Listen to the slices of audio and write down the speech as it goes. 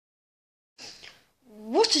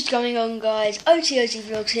What is going on, guys? OTOT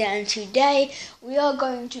Vlogs here, and today we are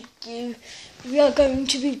going to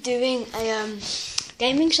be doing a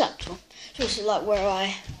gaming sector. So this is like where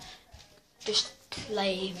I just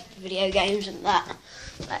play video games and that,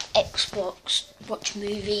 like Xbox, watch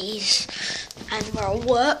movies, and where I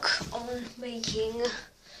work on making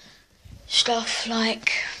stuff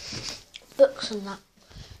like books and that.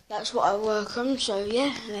 That's what I work on. So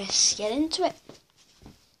yeah, let's get into it.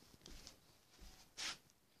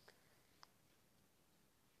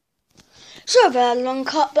 Sorry about a long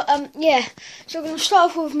cut, but yeah. So I'm going to start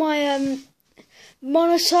off with my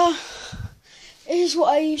monitor. This is what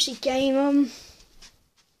I usually game on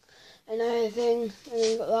and everything, and then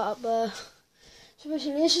you've got that up there. So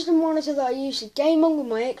basically, this is the monitor that I use to game on with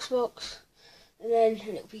my Xbox, and then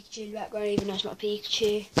a little Pikachu in the background, even though it's not a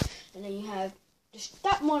Pikachu. And then you have just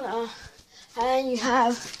that monitor, and you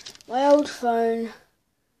have my old phone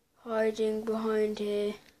hiding behind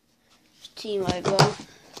here. It's T-Mobile.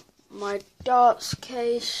 My darts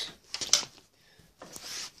case,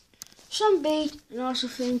 some big an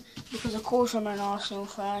Arsenal thing, because of course I'm an Arsenal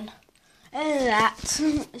fan, and that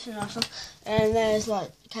it's an Arsenal, and there's like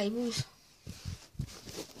cables.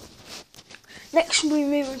 Next we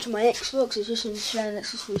move on to my Xbox. It's just on display on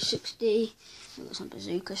Xbox 360. I've got some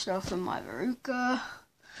bazooka stuff and my Veruca.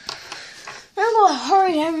 Then I've got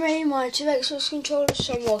Horrid Henry, my two Xbox controllers,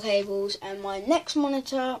 some more cables, and my next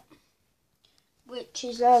monitor, which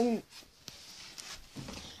is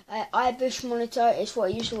iBush monitor. It's what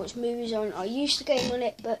I used to watch movies on. I used to game on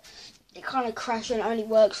it, but it kind of crashed and it only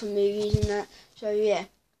works for movies and that. So yeah.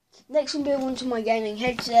 Next we'll move on to my gaming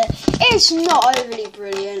headset. It's not overly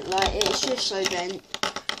brilliant, like it's just so bent.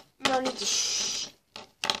 I need to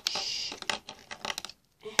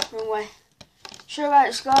wrong way. Sorry about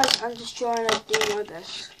this, guys. I'm just trying to do my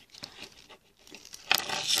best.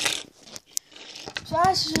 So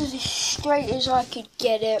that's as straight as I could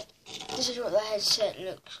get it. This is what the headset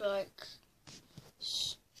looks like.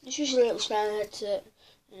 It's just a little standard headset,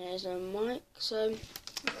 and there's a mic, so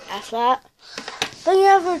that's that. Then you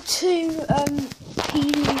have the two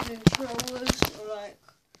TV controllers, or like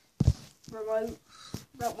remotes.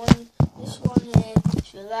 That one, this one here,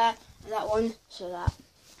 so that, and that one, so that.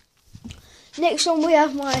 Next on we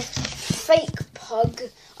have my fake pug.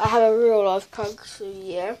 I have a real life pug, so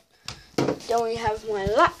yeah. Then we have my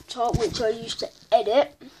laptop, which I used to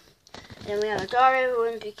edit. And then we have a diary of a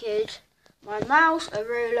wimpy kid, my mouse, a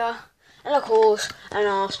ruler, and of course an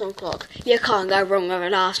Arsenal clock. You can't go wrong with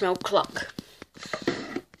an Arsenal clock.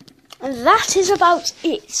 And that is about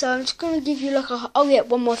it. So I'm just going to give you like a... Oh yeah,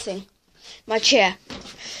 one more thing. My chair.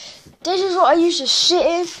 This is what I used to sit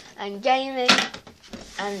in and gaming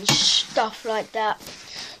and stuff like that.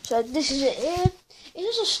 So this is it here.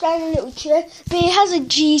 It's just a standard little chair, but it has a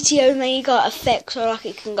GT Omega effect, so like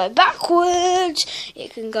it can go backwards,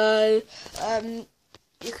 it can go,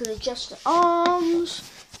 you can adjust the arms,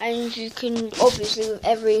 and you can, obviously with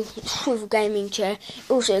every swivel gaming chair,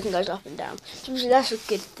 also it can go up and down. So obviously that's a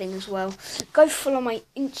good thing as well. Go follow my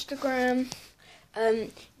Instagram,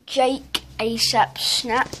 Jake ASAP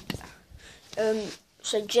Snap.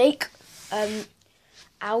 So Jake,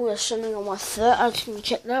 owl or something on my foot, I'm just going to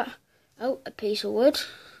check that. Oh, a piece of wood.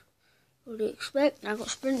 What do you expect? Now I've got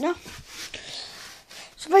Sprinter.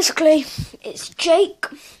 So basically, it's Jake,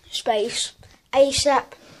 space,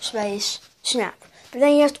 ASAP, space, Snap. But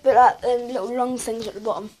then you have to put like little long things at the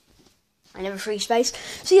bottom. And have a free space.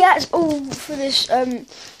 So yeah, that's all for this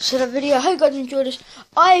sort of video. I hope you guys enjoyed this.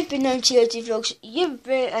 I've been OTOT Vlogs. You've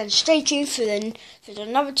been, and stay tuned for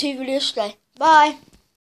another 2 videos today. Bye.